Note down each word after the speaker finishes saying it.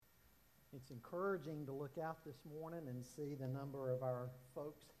It's encouraging to look out this morning and see the number of our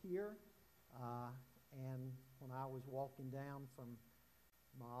folks here. And when I was walking down from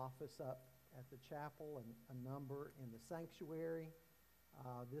my office up at the chapel and a number in the sanctuary,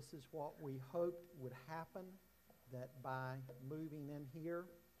 this is what we hoped would happen, that by moving in here,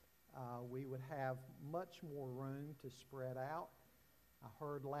 we would have much more room to spread out. I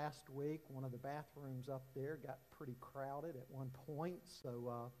heard last week one of the bathrooms up there got pretty crowded at one point.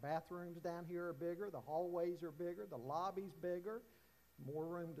 So bathrooms down here are bigger, the hallways are bigger, the lobby's bigger, more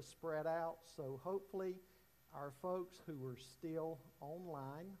room to spread out. So hopefully our folks who are still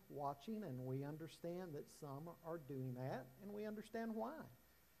online watching, and we understand that some are doing that, and we understand why.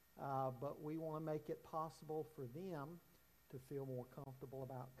 But we want to make it possible for them to feel more comfortable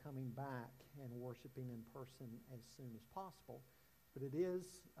about coming back and worshiping in person as soon as possible. But it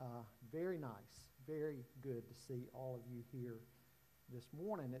is very nice, very good to see all of you here this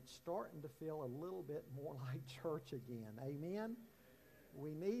morning. It's starting to feel a little bit more like church again. Amen?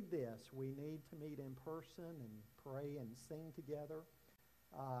 We need this. We need to meet in person and pray and sing together.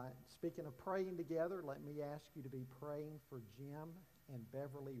 Speaking of praying together, let me ask you to be praying for Jim and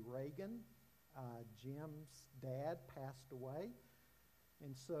Beverly Reagan. Jim's dad passed away.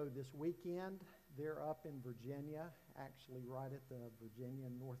 And so this weekend, they're up in Virginia, actually right at the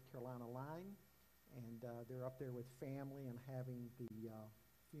Virginia-North Carolina line. And they're up there with family and having the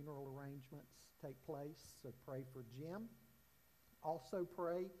funeral arrangements take place. So pray for Jim. Also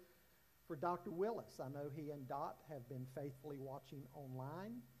pray for Dr. Willis. I know he and Dot have been faithfully watching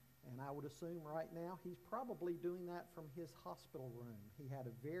online. And I would assume right now he's probably doing that from his hospital room. He had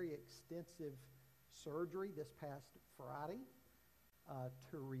a very extensive surgery this past Friday.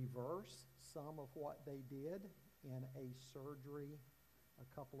 To reverse some of what they did in a surgery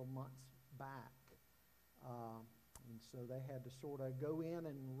a couple of months back. And so they had to sort of go in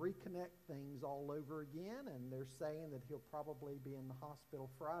and reconnect things all over again, and they're saying that he'll probably be in the hospital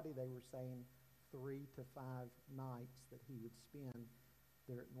Friday. They were saying 3 to 5 nights that he would spend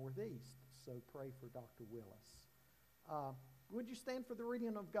there at Northeast. So pray for Dr. Willis. Would you stand for the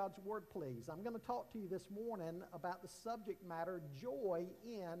reading of God's Word, please? I'm going to talk to you this morning about the subject matter, joy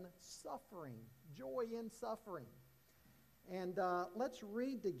in suffering. Joy in suffering. And let's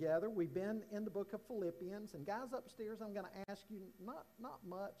read together. We've been in the book of Philippians. And guys upstairs, I'm going to ask you, not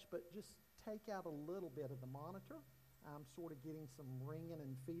much, but just take out a little bit of the monitor. I'm sort of getting some ringing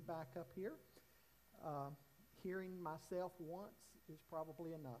and feedback up here. Hearing myself once is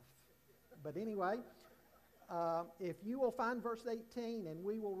probably enough. But anyway, if you will find verse 18, and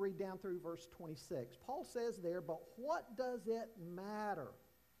we will read down through verse 26. Paul says there, but what does it matter?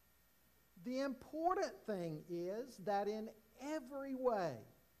 The important thing is that in every way,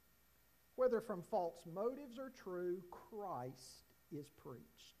 whether from false motives or true, Christ is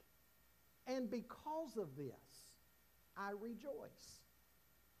preached. And because of this, I rejoice.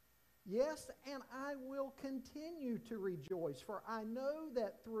 Yes, and I will continue to rejoice, for I know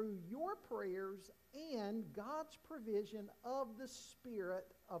that through your prayers and God's provision of the Spirit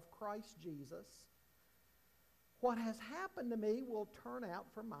of Christ Jesus, what has happened to me will turn out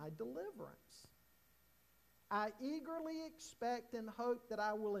for my deliverance. I eagerly expect and hope that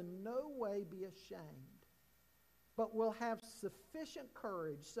I will in no way be ashamed, but will have sufficient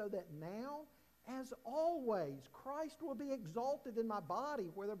courage so that now, as always, Christ will be exalted in my body,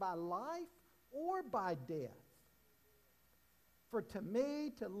 whether by life or by death. For to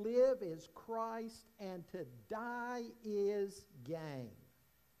me, to live is Christ, and to die is gain.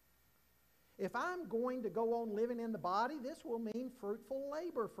 If I'm going to go on living in the body, this will mean fruitful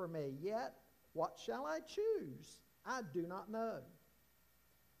labor for me. Yet, what shall I choose? I do not know.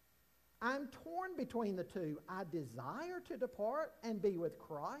 I'm torn between the two. I desire to depart and be with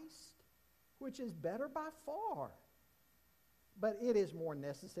Christ, which is better by far. But it is more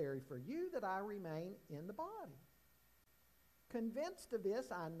necessary for you that I remain in the body. Convinced of this,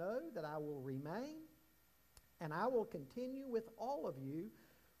 I know that I will remain, and I will continue with all of you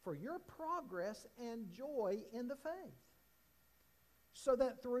for your progress and joy in the faith, so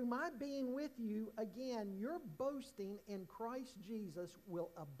that through my being with you again, your boasting in Christ Jesus will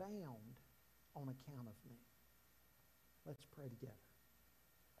abound on account of me. Let's pray together.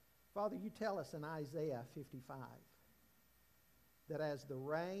 Father, you tell us in Isaiah 55 that as the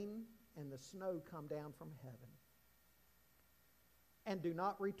rain and the snow come down from heaven and do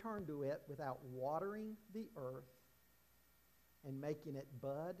not return to it without watering the earth and making it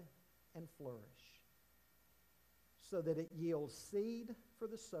bud and flourish, so that it yields seed for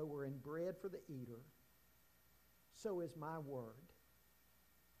the sower and bread for the eater, so is my word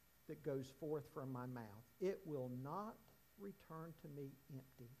that goes forth from my mouth. It will not return to me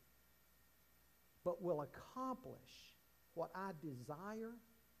empty, but will accomplish what I desire,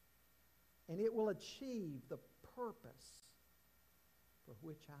 and it will achieve the purpose for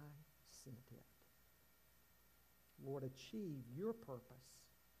which I sent it. Lord, achieve your purpose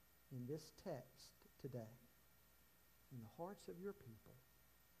in this text today, in the hearts of your people.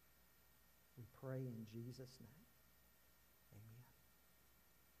 We pray in Jesus' name. Amen.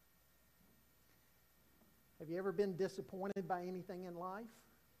 Have you ever been disappointed by anything in life?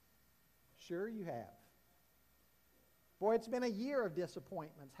 Sure you have. Boy, it's been a year of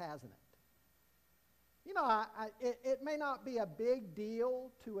disappointments, hasn't it? You know, it may not be a big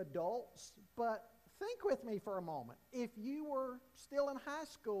deal to adults, but think with me for a moment. If you were still in high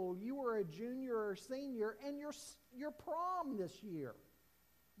school, you were a junior or senior, and your prom this year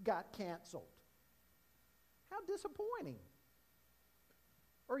got canceled. How disappointing.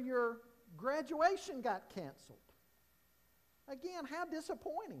 Or your graduation got canceled. Again, how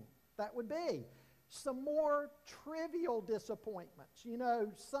disappointing that would be. Some more trivial disappointments. You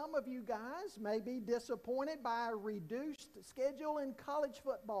know, some of you guys may be disappointed by a reduced schedule in college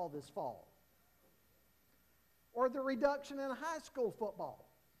football this fall, or the reduction in high school football.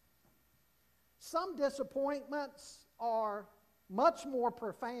 Some disappointments are much more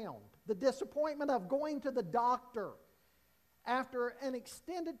profound. The disappointment of going to the doctor after an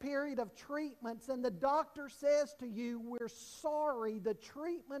extended period of treatments, and the doctor says to you, "We're sorry, the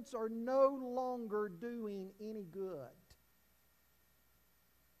treatments are no longer doing any good.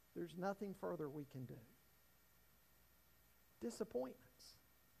 There's nothing further we can do." Disappointments.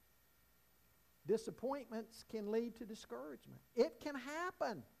 Disappointments can lead to discouragement. It can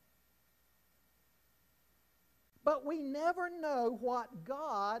happen. But we never know what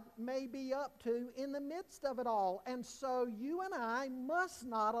God may be up to in the midst of it all. And so you and I must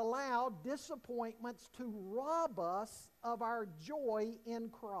not allow disappointments to rob us of our joy in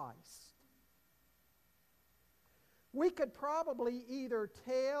Christ. We could probably either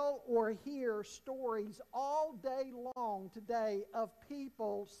tell or hear stories all day long today of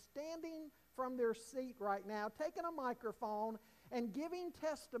people standing from their seat right now, taking a microphone and giving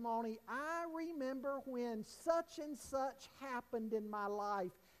testimony. "I remember when such and such happened in my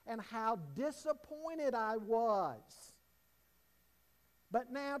life and how disappointed I was.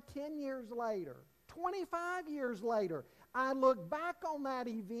 But now 10 years later, 25 years later, I look back on that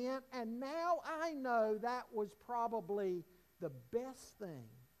event and now I know that was probably the best thing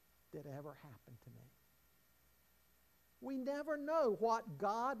that ever happened to me." We never know what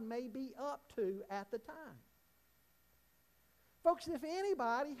God may be up to at the time. Folks, if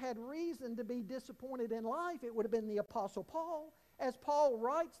anybody had reason to be disappointed in life, it would have been the Apostle Paul. As Paul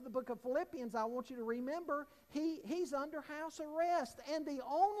writes the book of Philippians, I want you to remember, he's under house arrest, and the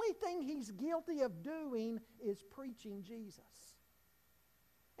only thing he's guilty of doing is preaching Jesus.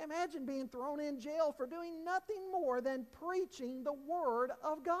 Imagine being thrown in jail for doing nothing more than preaching the Word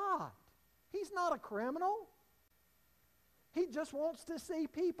of God. He's not a criminal. He just wants to see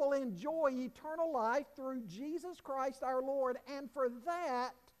people enjoy eternal life through Jesus Christ our Lord, and for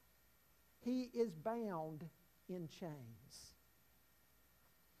that, he is bound in chains.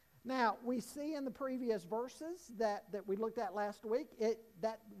 Now, we see in the previous verses that we looked at last week,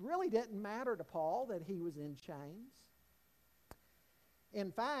 that really didn't matter to Paul that he was in chains.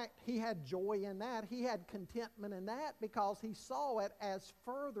 In fact, he had joy in that. He had contentment in that because he saw it as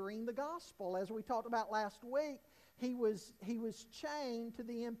furthering the gospel. As we talked about last week, he was chained to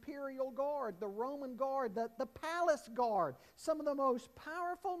the imperial guard, the Roman guard, the palace guard, some of the most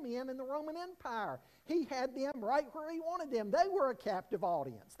powerful men in the Roman Empire. He had them right where he wanted them. They were a captive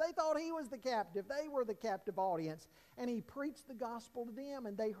audience. They thought he was the captive. They were the captive audience. And he preached the gospel to them,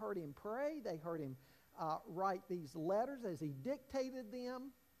 and they heard him pray. They heard him write these letters as he dictated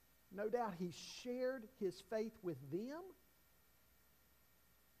them. No doubt he shared his faith with them.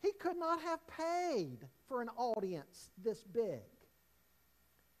 He could not have paid for an audience this big.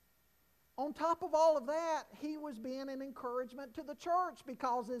 On top of all of that, he was being an encouragement to the church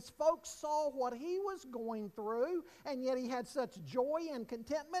because as folks saw what he was going through, and yet he had such joy and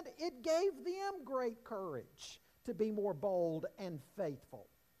contentment, it gave them great courage to be more bold and faithful.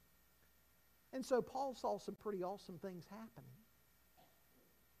 And so Paul saw some pretty awesome things happening.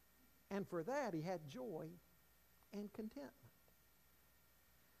 And for that, he had joy and contentment.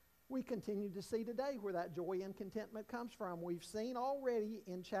 We continue to see today where that joy and contentment comes from. We've seen already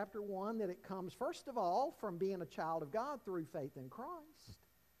in chapter 1 that it comes, first of all, from being a child of God through faith in Christ.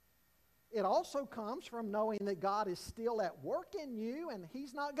 It also comes from knowing that God is still at work in you, and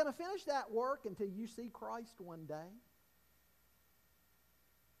He's not going to finish that work until you see Christ one day.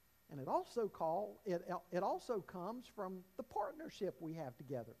 And it also comes from the partnership we have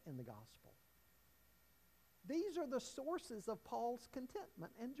together in the gospel. These are the sources of Paul's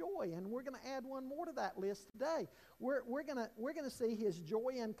contentment and joy. And we're going to add one more to that list today. We're going to see his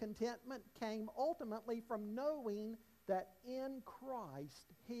joy and contentment came ultimately from knowing that in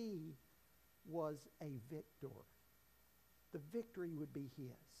Christ he was a victor. The victory would be his.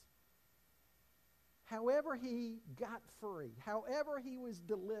 However he got free, however he was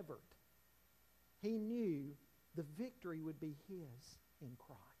delivered, he knew the victory would be his in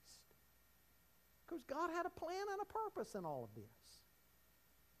Christ. Because God had a plan and a purpose in all of this.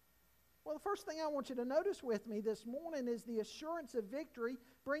 Well, the first thing I want you to notice with me this morning is the assurance of victory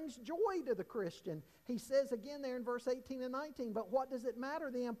brings joy to the Christian. He says again there in verse 18 and 19, but what does it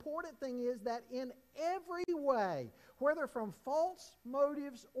matter? The important thing is that in every way, whether from false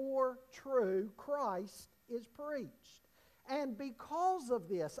motives or true, Christ is preached. And because of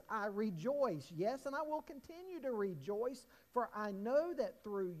this, I rejoice. Yes, and I will continue to rejoice, for I know that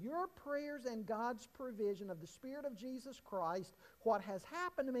through your prayers and God's provision of the Spirit of Jesus Christ, what has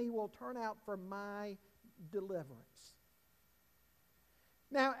happened to me will turn out for my deliverance.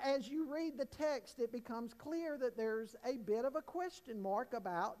 Now, as you read the text, it becomes clear that there's a bit of a question mark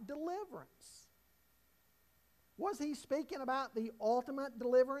about deliverance. Was he speaking about the ultimate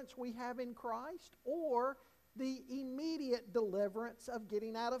deliverance we have in Christ, or the immediate deliverance of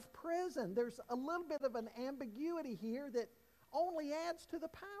getting out of prison? There's a little bit of an ambiguity here that only adds to the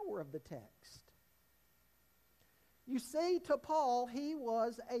power of the text. You see, to Paul, he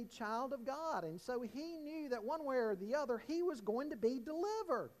was a child of God, and so he knew that one way or the other, he was going to be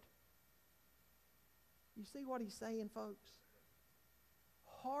delivered. You see what he's saying, folks?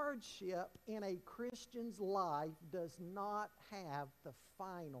 Hardship in a Christian's life does not have the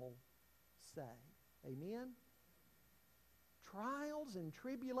final say. Amen? Trials and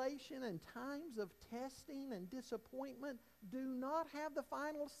tribulation and times of testing and disappointment do not have the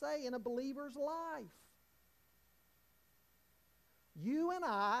final say in a believer's life. You and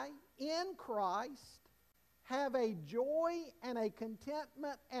I, in Christ, have a joy and a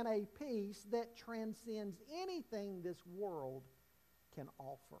contentment and a peace that transcends anything this world can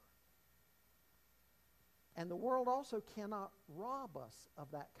offer. And the world also cannot rob us of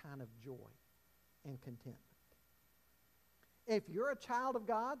that kind of joy and contentment. If you're a child of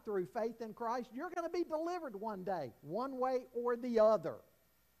God through faith in Christ, you're going to be delivered one day, one way or the other.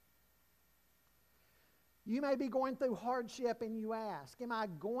 You may be going through hardship and you ask, am I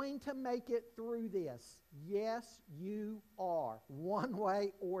going to make it through this? Yes, you are, one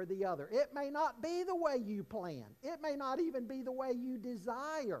way or the other. It may not be the way you plan. It may not even be the way you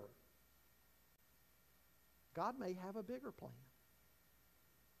desire. God may have a bigger plan.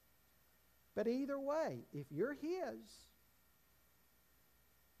 But either way, if you're His,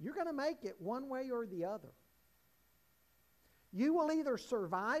 you're going to make it one way or the other. You will either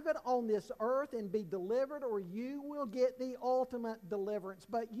survive it on this earth and be delivered, or you will get the ultimate deliverance.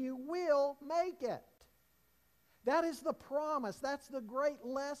 But you will make it. That is the promise. That's the great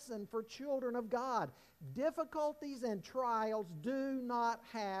lesson for children of God. Difficulties and trials do not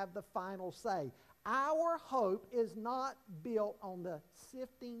have the final say. Our hope is not built on the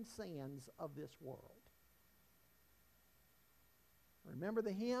sifting sands of this world. Remember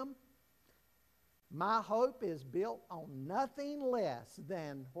the hymn? My hope is built on nothing less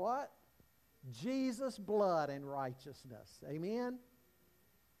than what? Jesus' blood and righteousness. Amen?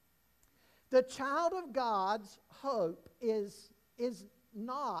 The child of God's hope is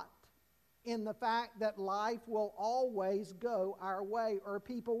not in the fact that life will always go our way or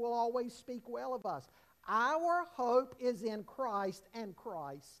people will always speak well of us. Our hope is in Christ and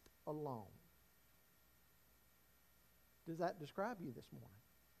Christ alone. Does that describe you this morning?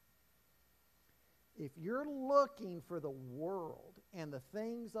 If you're looking for the world and the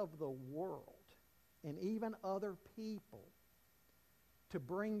things of the world and even other people to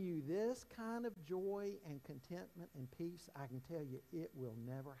bring you this kind of joy and contentment and peace, I can tell you it will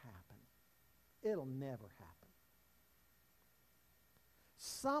never happen. It'll never happen.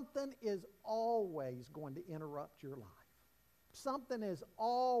 Something is always going to interrupt your life. Something is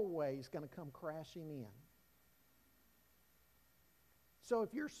always going to come crashing in. So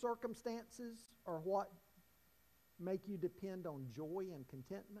if your circumstances are what make you depend on joy and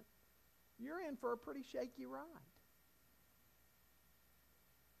contentment, you're in for a pretty shaky ride.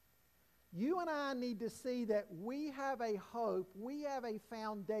 You and I need to see that we have a hope, we have a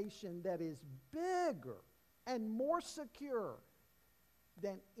foundation that is bigger and more secure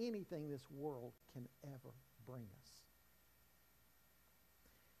than anything this world can ever bring us.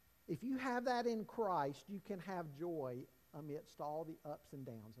 If you have that in Christ, you can have joy amidst all the ups and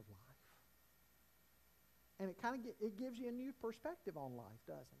downs of life. And it gives you a new perspective on life,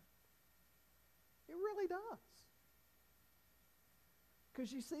 doesn't It really does.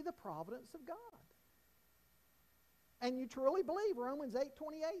 Because you see the providence of God. And you truly believe, Romans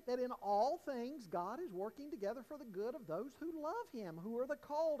 8:28, that in all things God is working together for the good of those who love Him, who are the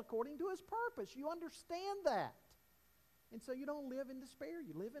called according to His purpose. You understand that. And so you don't live in despair.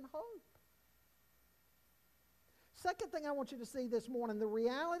 You live in hope. Second thing I want you to see this morning, the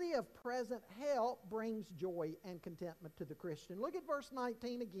reality of present help brings joy and contentment to the Christian. Look at verse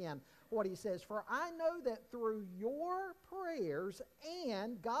 19 again, what he says. For I know that through your prayers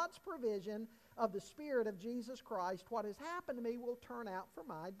and God's provision of the Spirit of Jesus Christ, what has happened to me will turn out for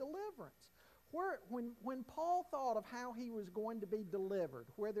my deliverance. When Paul thought of how he was going to be delivered,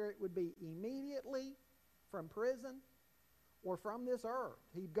 whether it would be immediately from prison or from this earth,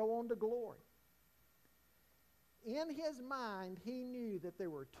 he'd go on to glory. In his mind, he knew that there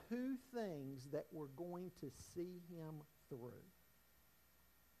were two things that were going to see him through.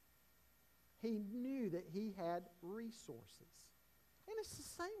 He knew that he had resources. And it's the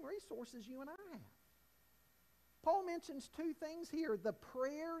same resources you and I have. Paul mentions two things here, the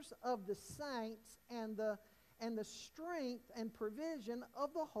prayers of the saints and the strength and provision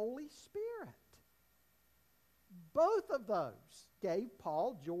of the Holy Spirit. Both of those gave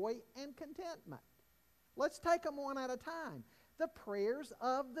Paul joy and contentment. Let's take them one at a time. The prayers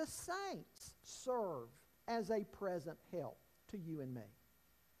of the saints serve as a present help to you and me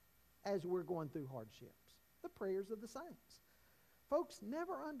as we're going through hardships. The prayers of the saints. Folks,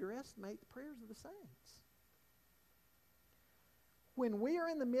 never underestimate the prayers of the saints. When we are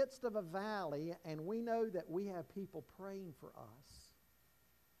in the midst of a valley and we know that we have people praying for us,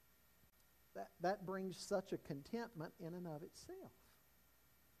 that brings such a contentment in and of itself.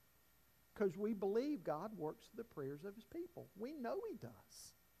 Because we believe God works through the prayers of His people. We know He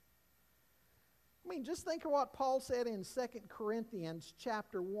does. I mean, just think of what Paul said in 2 Corinthians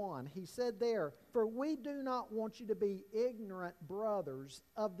chapter 1. He said there, for we do not want you to be ignorant, brothers,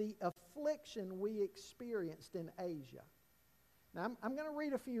 of the affliction we experienced in Asia. Now, I'm going to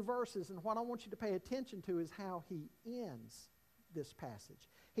read a few verses, and what I want you to pay attention to is how he ends this passage.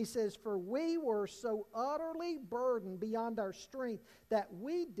 He says, for we were so utterly burdened beyond our strength that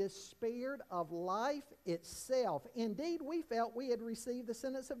we despaired of life itself. Indeed, we felt we had received the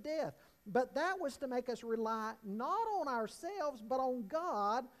sentence of death. But that was to make us rely not on ourselves, but on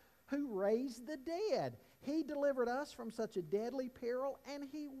God who raised the dead. He delivered us from such a deadly peril, and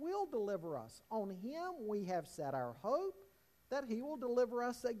He will deliver us. On Him we have set our hope that He will deliver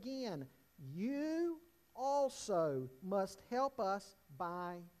us again. You also must help us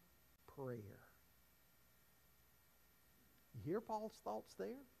by prayer. You hear Paul's thoughts there?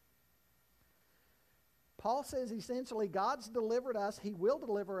 Paul says essentially God's delivered us. He will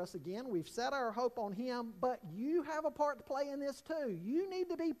deliver us again. We've set our hope on Him, but you have a part to play in this too. You need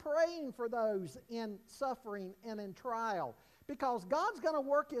to be praying for those in suffering and in trial, because God's going to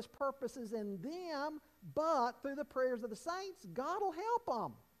work His purposes in them, but through the prayers of the saints, God will help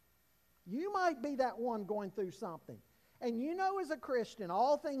them. You might be that one going through something. And you know as a Christian,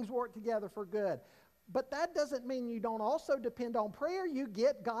 all things work together for good. But that doesn't mean you don't also depend on prayer. You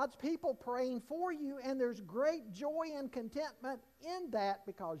get God's people praying for you, and there's great joy and contentment in that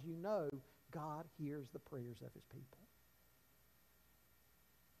because you know God hears the prayers of His people.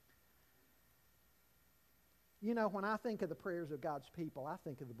 You know, when I think of the prayers of God's people, I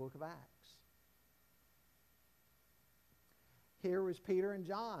think of the book of Acts. Here was Peter and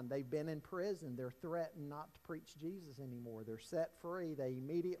John. They've been in prison. They're threatened not to preach Jesus anymore. They're set free. They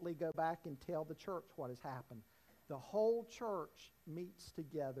immediately go back and tell the church what has happened. The whole church meets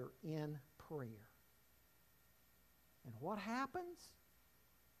together in prayer. And what happens?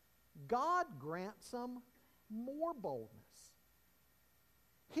 God grants them more boldness.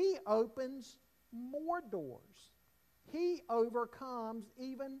 He opens more doors. He overcomes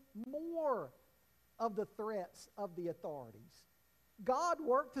even more of the threats of the authorities. God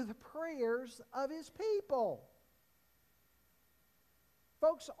worked through the prayers of His people.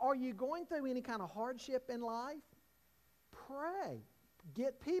 Folks, are you going through any kind of hardship in life? Pray.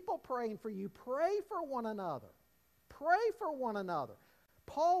 Get people praying for you. Pray for one another. Pray for one another.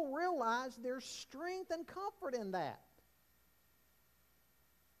 Paul realized there's strength and comfort in that.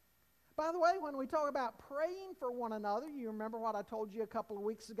 By the way, when we talk about praying for one another, you remember what I told you a couple of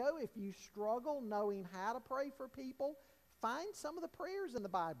weeks ago? If you struggle knowing how to pray for people, find some of the prayers in the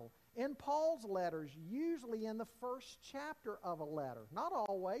Bible. In Paul's letters, usually in the first chapter of a letter. Not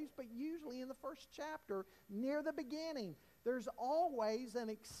always, but usually in the first chapter, near the beginning. There's always an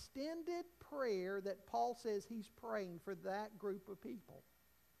extended prayer that Paul says he's praying for that group of people.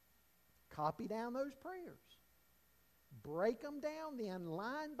 Copy down those prayers. break them down then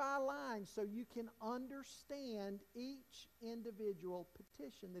line by line so you can understand each individual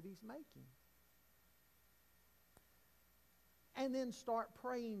petition that he's making. And then start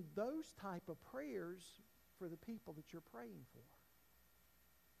praying those type of prayers for the people that you're praying for.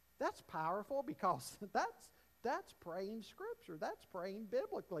 That's powerful because that's praying Scripture. That's praying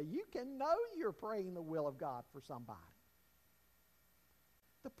biblically. You can know you're praying the will of God for somebody.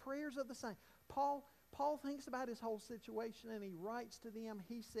 The prayers of the saints. Paul thinks about his whole situation and he writes to them.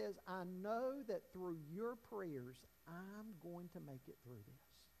 He says, I know that through your prayers, I'm going to make it through this.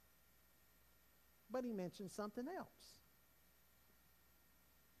 But he mentions something else.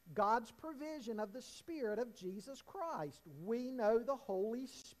 God's provision of the Spirit of Jesus Christ. We know the Holy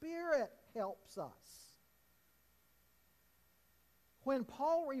Spirit helps us. When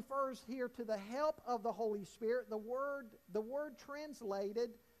Paul refers here to the help of the Holy Spirit, the word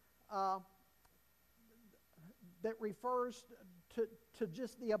translated that refers to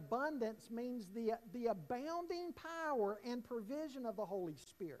just the abundance means the abounding power and provision of the Holy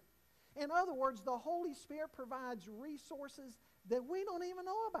Spirit. In other words, the Holy Spirit provides resources that we don't even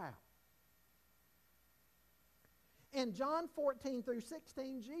know about. In John 14 through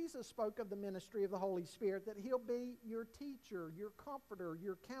 16, Jesus spoke of the ministry of the Holy Spirit, that He'll be your teacher, your comforter,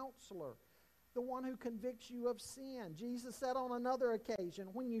 your counselor, the one who convicts you of sin. Jesus said on another occasion,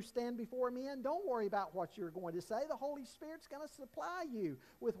 when you stand before men, don't worry about what you're going to say. The Holy Spirit's going to supply you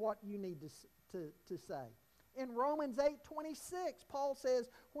with what you need to say. In Romans 8:26, Paul says,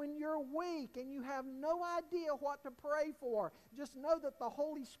 when you're weak and you have no idea what to pray for, just know that the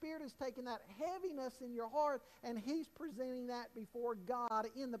Holy Spirit is taking that heaviness in your heart and He's presenting that before God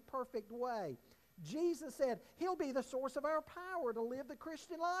in the perfect way. Jesus said, He'll be the source of our power to live the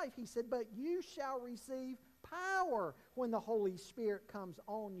Christian life. He said, but you shall receive power when the Holy Spirit comes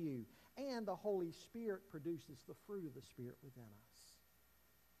on you. And the Holy Spirit produces the fruit of the Spirit within us.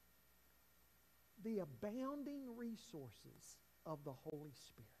 The abounding resources of the Holy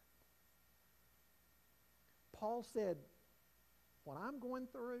Spirit. Paul said, what I'm going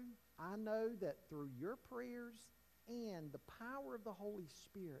through, I know that through your prayers and the power of the Holy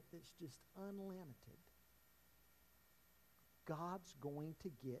Spirit that's just unlimited, God's going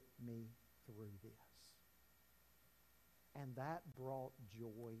to get me through this. And that brought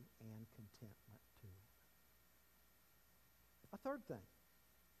joy and contentment to him. A third thing.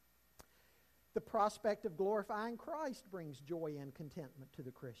 The prospect of glorifying Christ brings joy and contentment to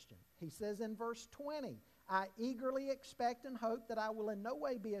the Christian. He says in verse 20, I eagerly expect and hope that I will in no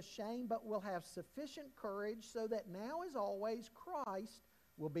way be ashamed, but will have sufficient courage, so that now as always Christ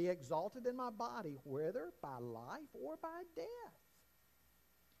will be exalted in my body, whether by life or by death.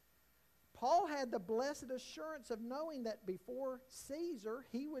 Paul had the blessed assurance of knowing that before Caesar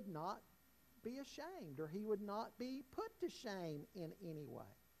he would not be ashamed, or he would not be put to shame in any way.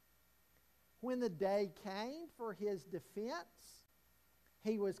 When the day came for his defense,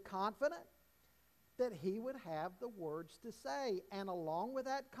 he was confident that he would have the words to say. And along with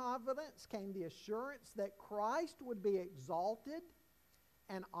that confidence came the assurance that Christ would be exalted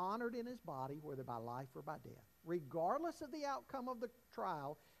and honored in his body, whether by life or by death. Regardless of the outcome of the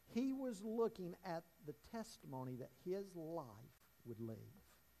trial, he was looking at the testimony that his life would leave.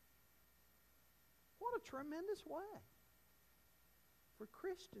 What a tremendous way for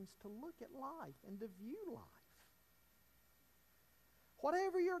Christians to look at life and to view life.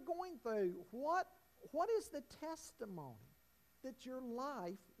 Whatever you're going through, what is the testimony that your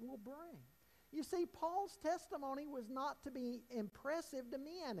life will bring? You see, Paul's testimony was not to be impressive to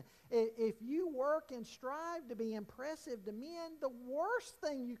men. If you work and strive to be impressive to men, the worst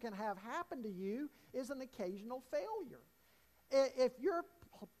thing you can have happen to you is an occasional failure. If your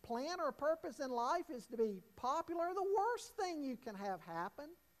plan or purpose in life is to be popular, the worst thing you can have happen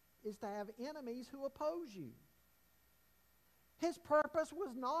is to have enemies who oppose you. His purpose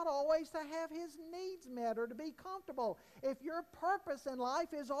was not always to have his needs met or to be comfortable. If your purpose in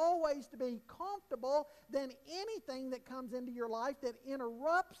life is always to be comfortable, then anything that comes into your life that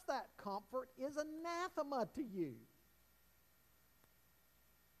interrupts that comfort is anathema to you.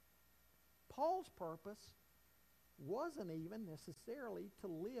 Paul's purpose wasn't even necessarily to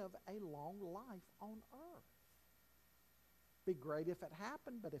live a long life on earth. Be great if it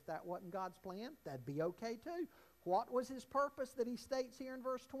happened, but if that wasn't God's plan, that'd be okay too. What was his purpose that he states here in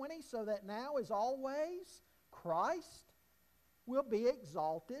verse 20? So that now as always, Christ will be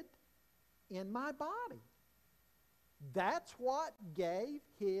exalted in my body. That's what gave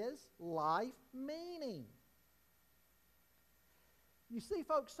his life meaning. You see,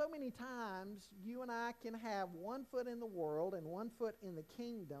 folks, so many times you and I can have one foot in the world and one foot in the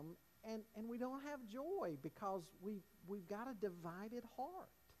kingdom, and we don't have joy because we've got a divided heart.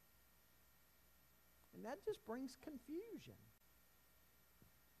 And that just brings confusion.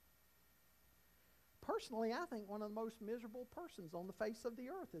 Personally, I think one of the most miserable persons on the face of the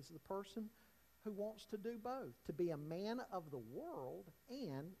earth is the person who wants to do both, to be a man of the world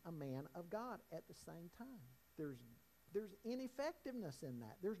and a man of God at the same time. There's ineffectiveness in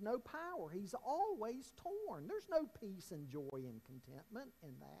that. There's no power. He's always torn. There's no peace and joy and contentment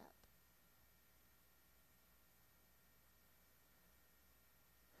in that.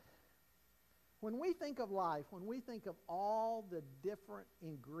 When we think of life, when we think of all the different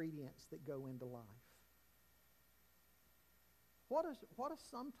ingredients that go into life, what does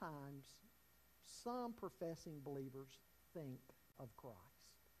sometimes some professing believers think of Christ?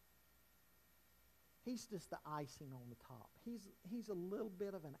 He's just the icing on the top. He's a little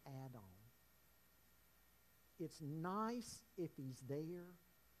bit of an add-on. It's nice if he's there.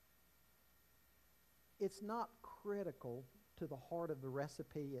 It's not critical to the heart of the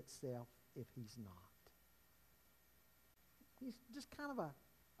recipe itself if he's not. He's just kind of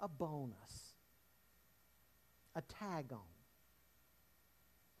a bonus, a tag on.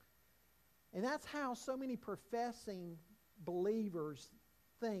 And that's how so many professing believers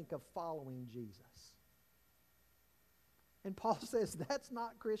think of following Jesus. And Paul says that's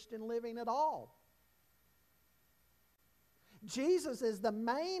not Christian living at all. Jesus is the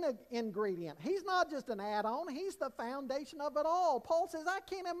main ingredient. He's not just an add-on. He's the foundation of it all. Paul says, I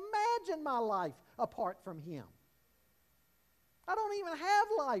can't imagine my life apart from Him. I don't even have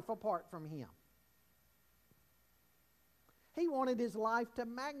life apart from Him. He wanted his life to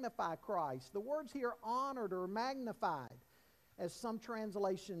magnify Christ. The words here, honored or magnified, as some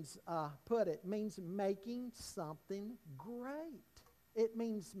translations put it, means making something great. It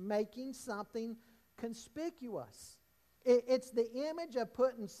means making something conspicuous. It's the image of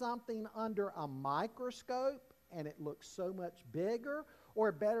putting something under a microscope and it looks so much bigger.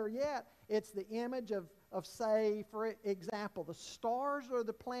 Or better yet, it's the image of say, for example, the stars or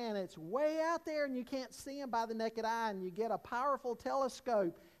the planets way out there and you can't see them by the naked eye, and you get a powerful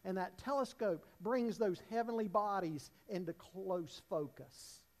telescope, and that telescope brings those heavenly bodies into close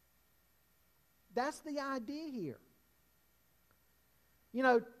focus. That's the idea here. You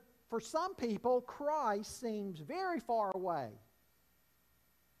know, for some people, Christ seems very far away.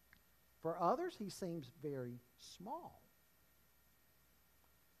 For others, He seems very small.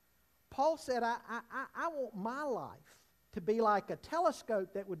 Paul said, I want my life to be like a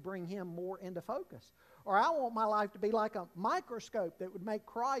telescope that would bring Him more into focus. Or I want my life to be like a microscope that would make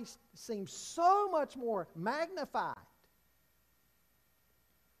Christ seem so much more magnified.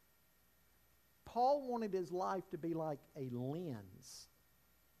 Paul wanted his life to be like a lens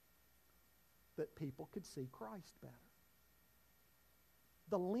that people could see Christ better.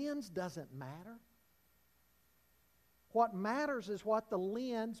 The lens doesn't matter. What matters is what the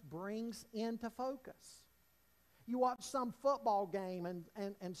lens brings into focus. You watch some football game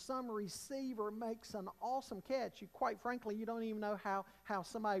and some receiver makes an awesome catch. Quite frankly, you don't even know how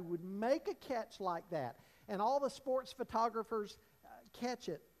somebody would make a catch like that. And all the sports photographers catch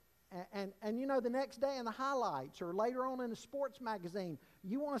it. And you know, the next day in the highlights or later on in a sports magazine,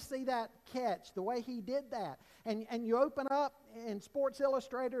 you want to see that catch, the way he did that. And you open up in Sports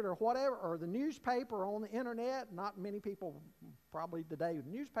Illustrated or whatever, or the newspaper or on the internet. Not many people probably today with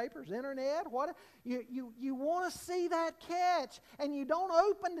newspapers, internet, you want to see that catch, and you don't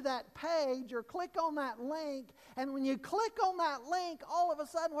open to that page or click on that link. And when you click on that link, all of a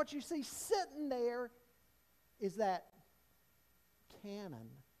sudden what you see sitting there is that Canon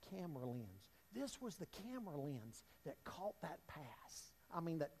camera lens. This was the camera lens that caught that pass.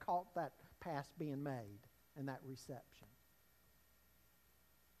 That caught that pass being made and that reception.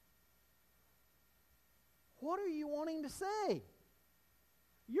 What are you wanting to see?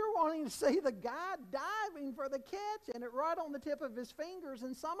 You're wanting to see the guy diving for the catch and it right on the tip of his fingers,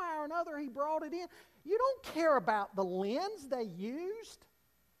 and somehow or another he brought it in. You don't care about the lens they used.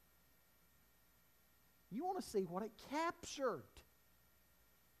 You want to see what it captured.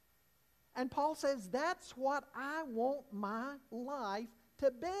 And Paul says, that's what I want my life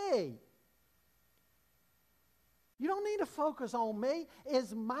to be. You don't need to focus on me.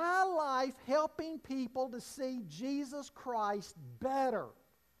 Is my life helping people to see Jesus Christ better?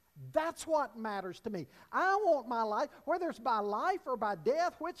 That's what matters to me. I want my life, whether it's by life or by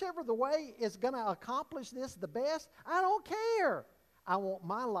death, whichever the way is going to accomplish this the best, I don't care. I want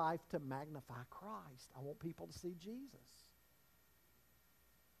my life to magnify Christ. I want people to see Jesus.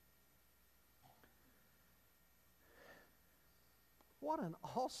 What an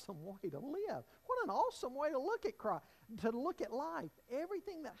awesome way to live. What an awesome way to look at Christ, to look at life.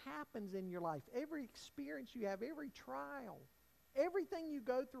 Everything that happens in your life, every experience you have, every trial, everything you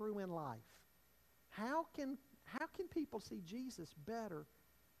go through in life. How can people see Jesus better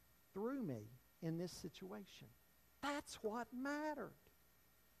through me in this situation? That's what mattered.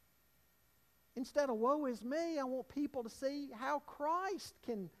 Instead of woe is me, I want people to see how Christ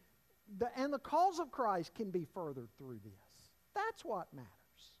can, and the cause of Christ can be furthered through this. That's what matters.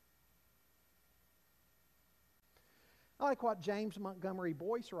 I like what James Montgomery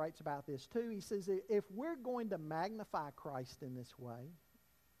Boyce writes about this too. He says, if we're going to magnify Christ in this way,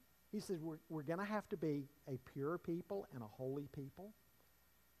 he says we're going to have to be a pure people and a holy people.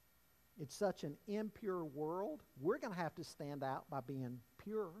 It's such an impure world. We're going to have to stand out by being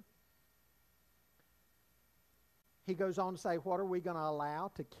pure. He goes on to say, what are we going to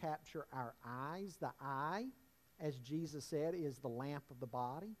allow to capture our eyes? The eye, as Jesus said, is the lamp of the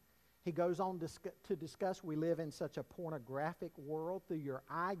body. He goes on to discuss we live in such a pornographic world. Through your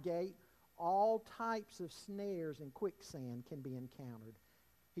eye gate, all types of snares and quicksand can be encountered.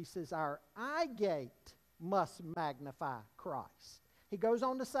 He says our eye gate must magnify Christ. He goes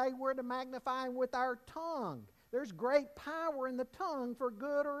on to say we're to magnify Him with our tongue. There's great power in the tongue for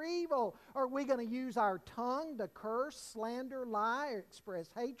good or evil. Are we going to use our tongue to curse, slander, lie, or express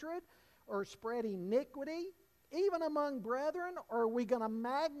hatred, or spread iniquity, even among brethren? Or are we going to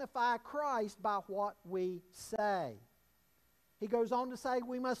magnify Christ by what we say? He goes on to say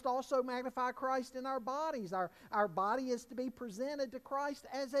we must also magnify Christ in our bodies. Our body is to be presented to Christ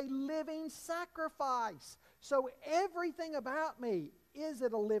as a living sacrifice. So everything about me, is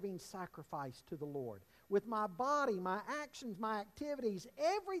it a living sacrifice to the Lord? With my body, my actions, my activities,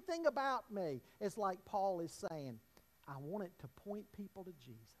 everything about me is like Paul is saying, I want it to point people to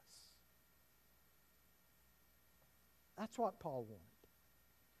Jesus. That's what Paul wanted.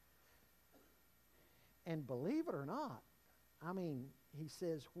 And believe it or not, I mean, he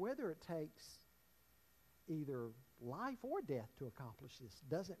says whether it takes either life or death to accomplish this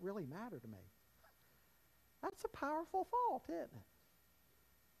doesn't really matter to me. That's a powerful thought, isn't it?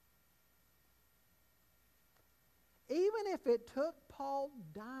 Even if it took Paul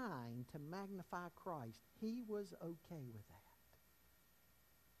dying to magnify Christ, he was okay with that.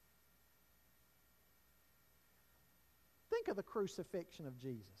 Think of the crucifixion of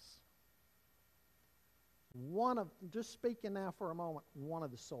Jesus. Just speaking now for a moment, one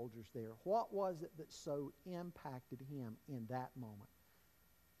of the soldiers there, what was it that so impacted him in that moment?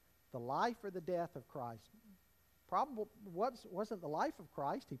 The life or the death of Christ? Probably wasn't the life of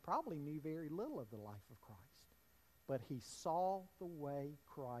Christ. He probably knew very little of the life of Christ. But he saw the way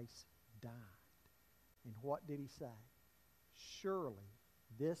Christ died. And what did he say? Surely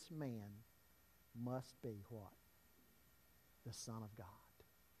this man must be what? The Son of God.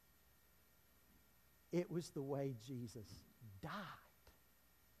 It was the way Jesus died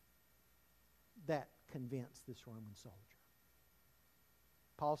that convinced this Roman soldier.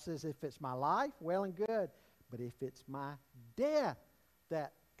 Paul says, if it's my life, well and good. But if it's my death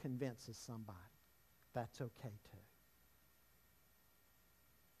that convinces somebody, that's okay too.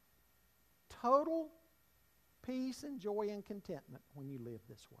 Total peace and joy and contentment when you live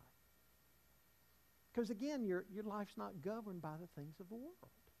this way. Because again, your life's not governed by the things of the world.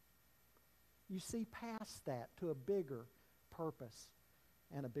 You see past that to a bigger purpose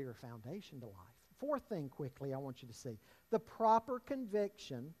and a bigger foundation to life. Fourth thing quickly I want you to see. The proper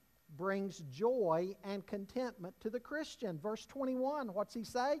conviction brings joy and contentment to the Christian. Verse 21, what's he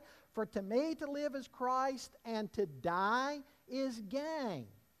say? For to me to live is Christ, and to die is gain.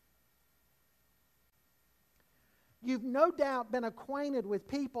 You've no doubt been acquainted with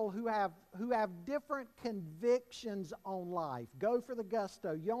people who have different convictions on life. Go for the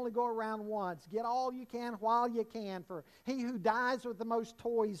gusto. You only go around once. Get all you can while you can. For he who dies with the most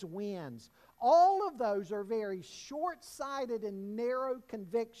toys wins. All of those are very short-sighted and narrow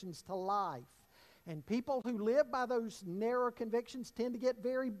convictions to life. And people who live by those narrow convictions tend to get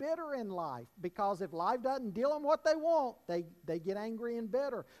very bitter in life, because if life doesn't deal them what they want, they get angry and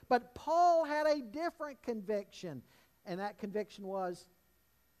bitter. But Paul had a different conviction, and that conviction was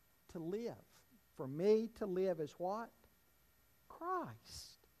to live. For me to live is what?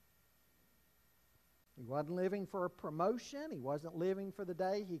 Christ. He wasn't living for a promotion. He wasn't living for the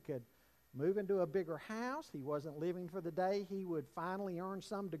day he could move into a bigger house. He wasn't living for the day he would finally earn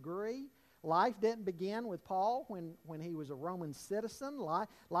some degree. Life didn't begin with Paul when he was a Roman citizen.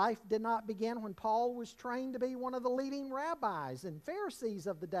 Life did not begin when Paul was trained to be one of the leading rabbis and Pharisees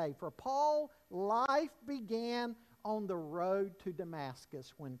of the day. For Paul, life began on the road to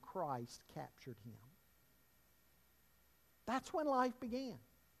Damascus when Christ captured him. That's when life began.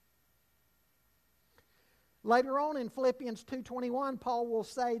 Later on in Philippians 2:21, Paul will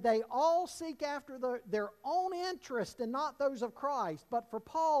say, they all seek after their own interest and not those of Christ. But for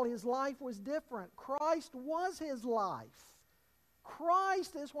Paul, his life was different. Christ was his life.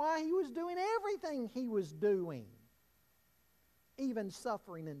 Christ is why he was doing everything he was doing, even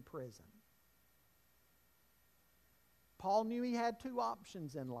suffering in prison. Paul knew he had two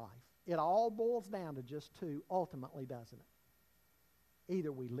options in life. It all boils down to just two, ultimately, doesn't it?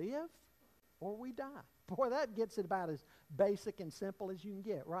 Either we live or we die. Boy, that gets it about as basic and simple as you can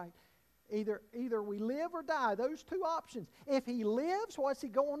get, right? Either we live or die, those two options. If he lives, what's he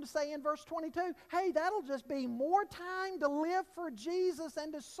going to say in verse 22? Hey, that'll just be more time to live for Jesus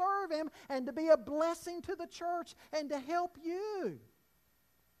and to serve him and to be a blessing to the church and to help you.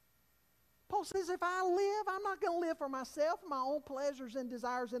 Paul says, if I live, I'm not going to live for myself, my own pleasures and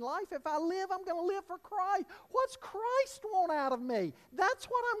desires in life. If I live, I'm going to live for Christ. What's Christ want out of me? That's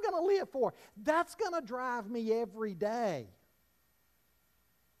what I'm going to live for. That's going to drive me every day.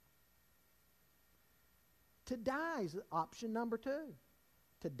 To die is option number two.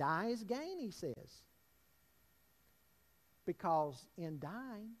 To die is gain, he says. Because in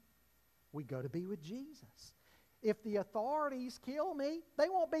dying, we go to be with Jesus. If the authorities kill me, they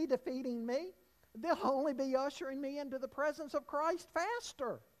won't be defeating me. They'll only be ushering me into the presence of Christ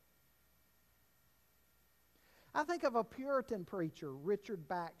faster. I think of a Puritan preacher, Richard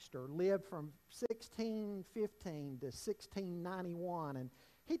Baxter, lived from 1615 to 1691, and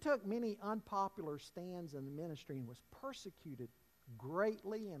he took many unpopular stands in the ministry and was persecuted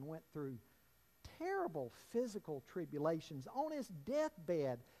greatly and went through terrible physical tribulations. On his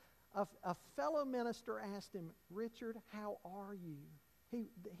deathbed, a fellow minister asked him, Richard, how are you?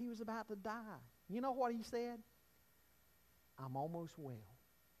 He was about to die. You know what he said? I'm almost well.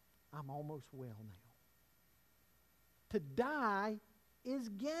 I'm almost well now. To die is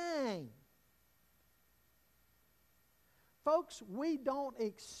gain. Folks, we don't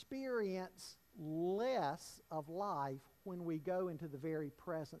experience less of life when we go into the very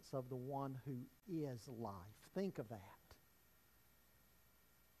presence of the one who is life. Think of that.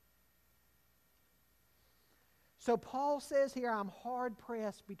 So Paul says here, I'm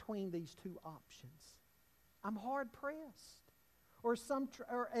hard-pressed between these two options. I'm hard-pressed. Or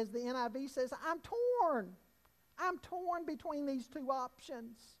as the NIV says, I'm torn. I'm torn between these two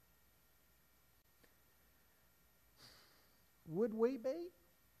options. Would we be?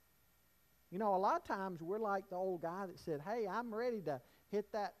 You know, a lot of times we're like the old guy that said, hey, I'm ready to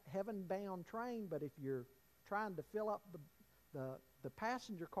hit that heaven-bound train, but if you're trying to fill up the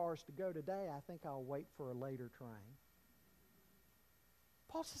passenger cars to go today, I think I'll wait for a later train.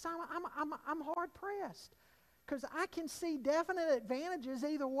 Paul says, I'm hard-pressed because I can see definite advantages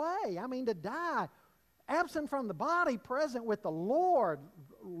either way. I mean, to die, absent from the body, present with the Lord,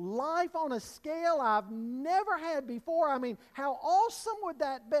 life on a scale I've never had before. I mean, how awesome would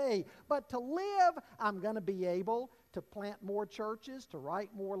that be? But to live, I'm going to be able to plant more churches, to write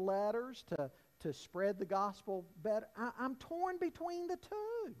more letters, to spread the gospel better. I'm torn between the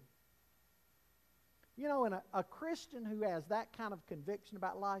two. You know, and a Christian who has that kind of conviction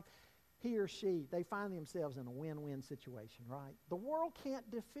about life, he or she, they find themselves in a win-win situation, right? The world can't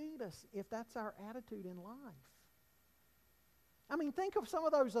defeat us if that's our attitude in life. I mean, think of some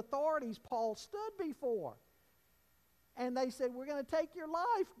of those authorities Paul stood before. And they said, we're going to take your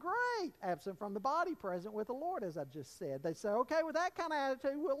life. Great. Absent from the body, present with the Lord, as I just said. They say, okay, with that kind of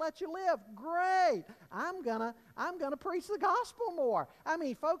attitude, we'll let you live. Great. I'm gonna preach the gospel more. I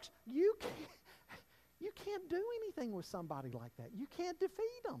mean, folks, you can't do anything with somebody like that. You can't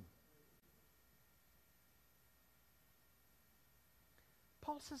defeat them.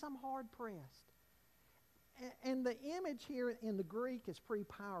 Paul says, I'm hard-pressed. And the image here in the Greek is pretty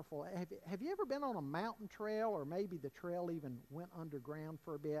powerful. Have you ever been on a mountain trail, or maybe the trail even went underground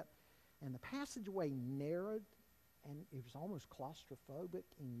for a bit, and the passageway narrowed, and it was almost claustrophobic,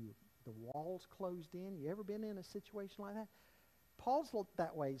 and the walls closed in? You ever been in a situation like that? Paul's looked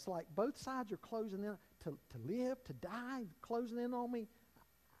that way. It's like both sides are closing in to live, to die, closing in on me.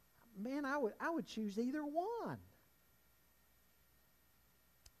 Man, I would choose either one.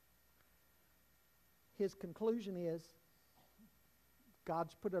 His conclusion is,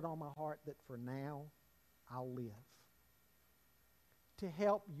 God's put it on my heart that for now, I'll live. To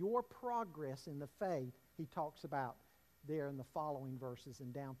help your progress in the faith, he talks about there in the following verses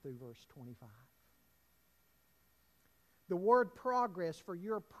and down through verse 25. The word progress, for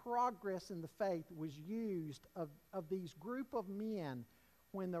your progress in the faith, was used of these group of men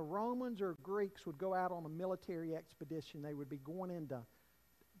when the Romans or Greeks would go out on a military expedition. They would be going into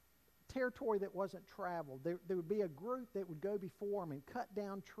territory that wasn't traveled. There would be a group that would go before them and cut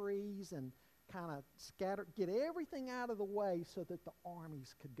down trees and kind of get everything out of the way so that the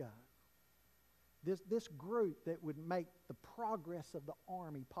armies could go. This group that would make the progress of the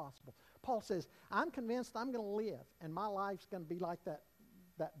army possible. Paul says, I'm convinced I'm going to live, and my life's going to be like that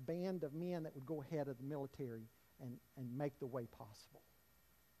band of men that would go ahead of the military and make the way possible.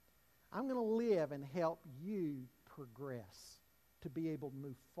 I'm going to live and help you progress to be able to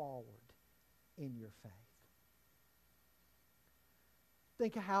move forward in your faith.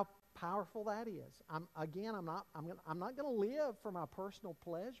 Think of how powerful that is. I'm not going to live for my personal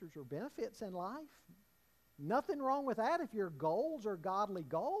pleasures or benefits in life. Nothing wrong with that if your goals are godly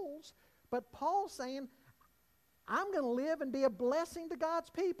goals. But Paul's saying, I'm going to live and be a blessing to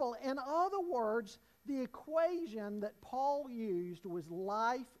God's people. In other words, the equation that Paul used was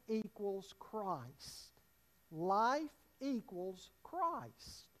life equals Christ. Life equals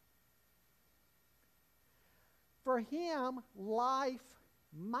Christ. For him, life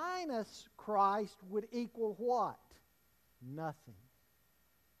minus Christ would equal what? Nothing.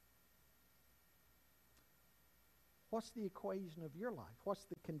 What's the equation of your life? What's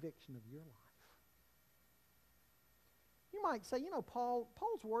the conviction of your life? You might say,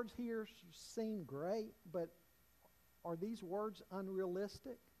 Paul's words here seem great, but are these words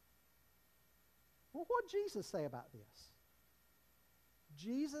unrealistic? Well, what did Jesus say about this?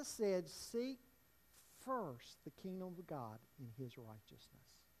 Jesus said, seek first the kingdom of God and his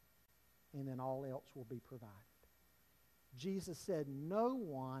righteousness, and then all else will be provided. Jesus said, no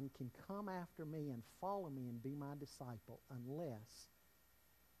one can come after me and follow me and be my disciple unless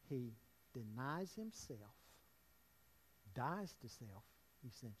he denies himself, dies to self,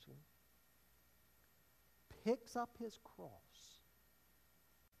 essentially, picks up his cross,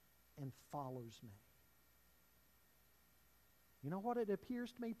 and follows me. You know what it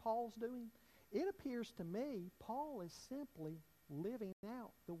appears to me Paul's doing? It appears to me Paul is simply living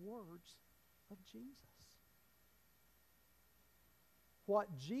out the words of Jesus. What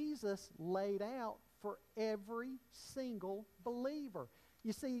Jesus laid out for every single believer.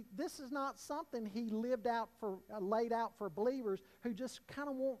 You see, this is not something he laid out for believers who just kind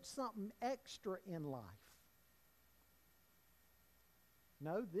of want something extra in life.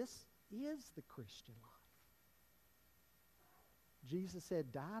 No, this is the Christian life. Jesus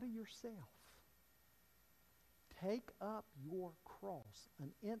said, die to yourself. Take up your cross, an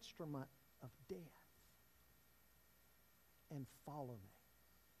instrument of death, and follow me.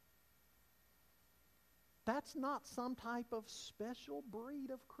 That's not some type of special breed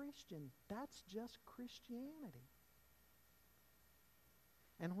of Christian. That's just Christianity.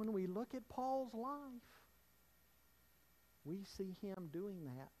 And when we look at Paul's life, we see him doing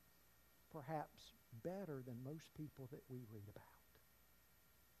that perhaps better than most people that we read about.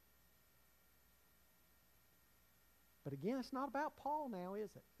 But again, it's not about Paul now,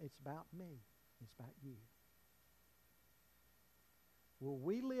 is it? It's about me. It's about you. Will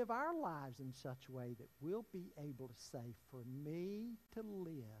we live our lives in such a way that we'll be able to say, for me to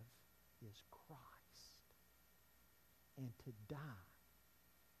live is Christ, and to die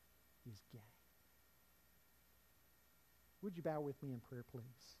is gain? Would you bow with me in prayer, please?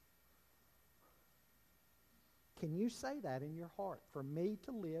 Can you say that in your heart? For me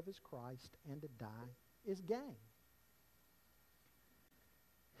to live is Christ, and to die is gain.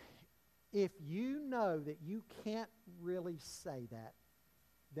 If you know that you can't really say that,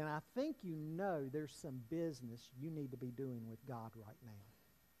 then I think you know there's some business you need to be doing with God right now.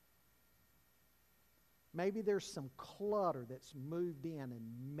 Maybe there's some clutter that's moved in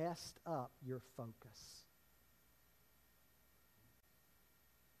and messed up your focus.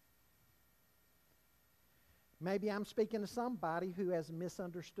 Maybe I'm speaking to somebody who has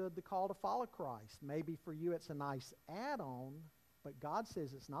misunderstood the call to follow Christ. Maybe for you it's a nice add-on, but God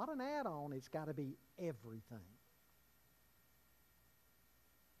says it's not an add-on, it's got to be everything.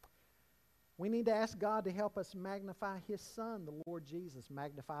 We need to ask God to help us magnify his Son, the Lord Jesus.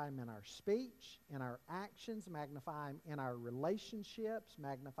 Magnify him in our speech, in our actions, magnify him in our relationships,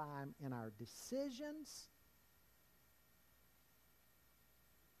 magnify him in our decisions.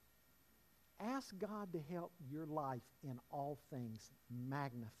 Ask God to help your life in all things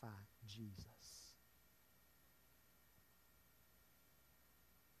magnify Jesus.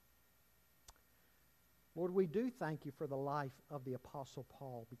 Lord, we do thank you for the life of the Apostle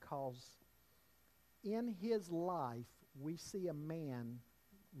Paul, because in his life we see a man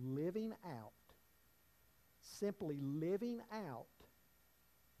living out, simply living out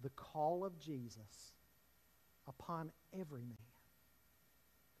the call of Jesus upon every man.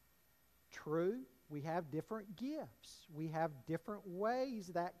 True, We have different gifts. We have different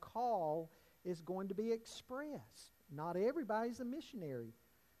ways that call is going to be expressed. Not everybody's a missionary.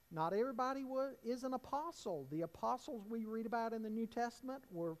 Not everybody is an apostle. The apostles we read about in the New Testament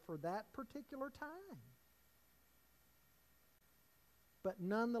were for that particular time. But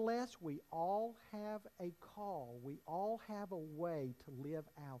nonetheless, we all have a call. We all have a way to live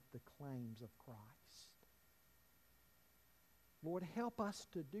out the claims of Christ. Lord, help us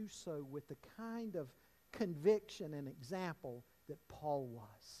to do so with the kind of conviction and example that Paul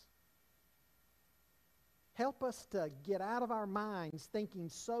was. Help us to get out of our minds thinking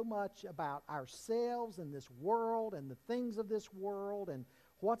so much about ourselves and this world and the things of this world and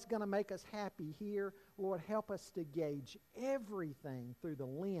what's going to make us happy here. Lord, help us to gauge everything through the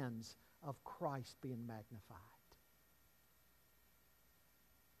lens of Christ being magnified.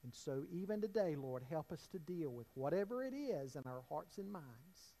 And so even today, Lord, help us to deal with whatever it is in our hearts and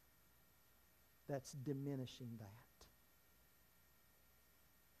minds that's diminishing that.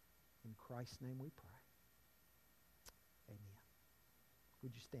 In Christ's name we pray. Amen.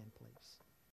 Would you stand, please?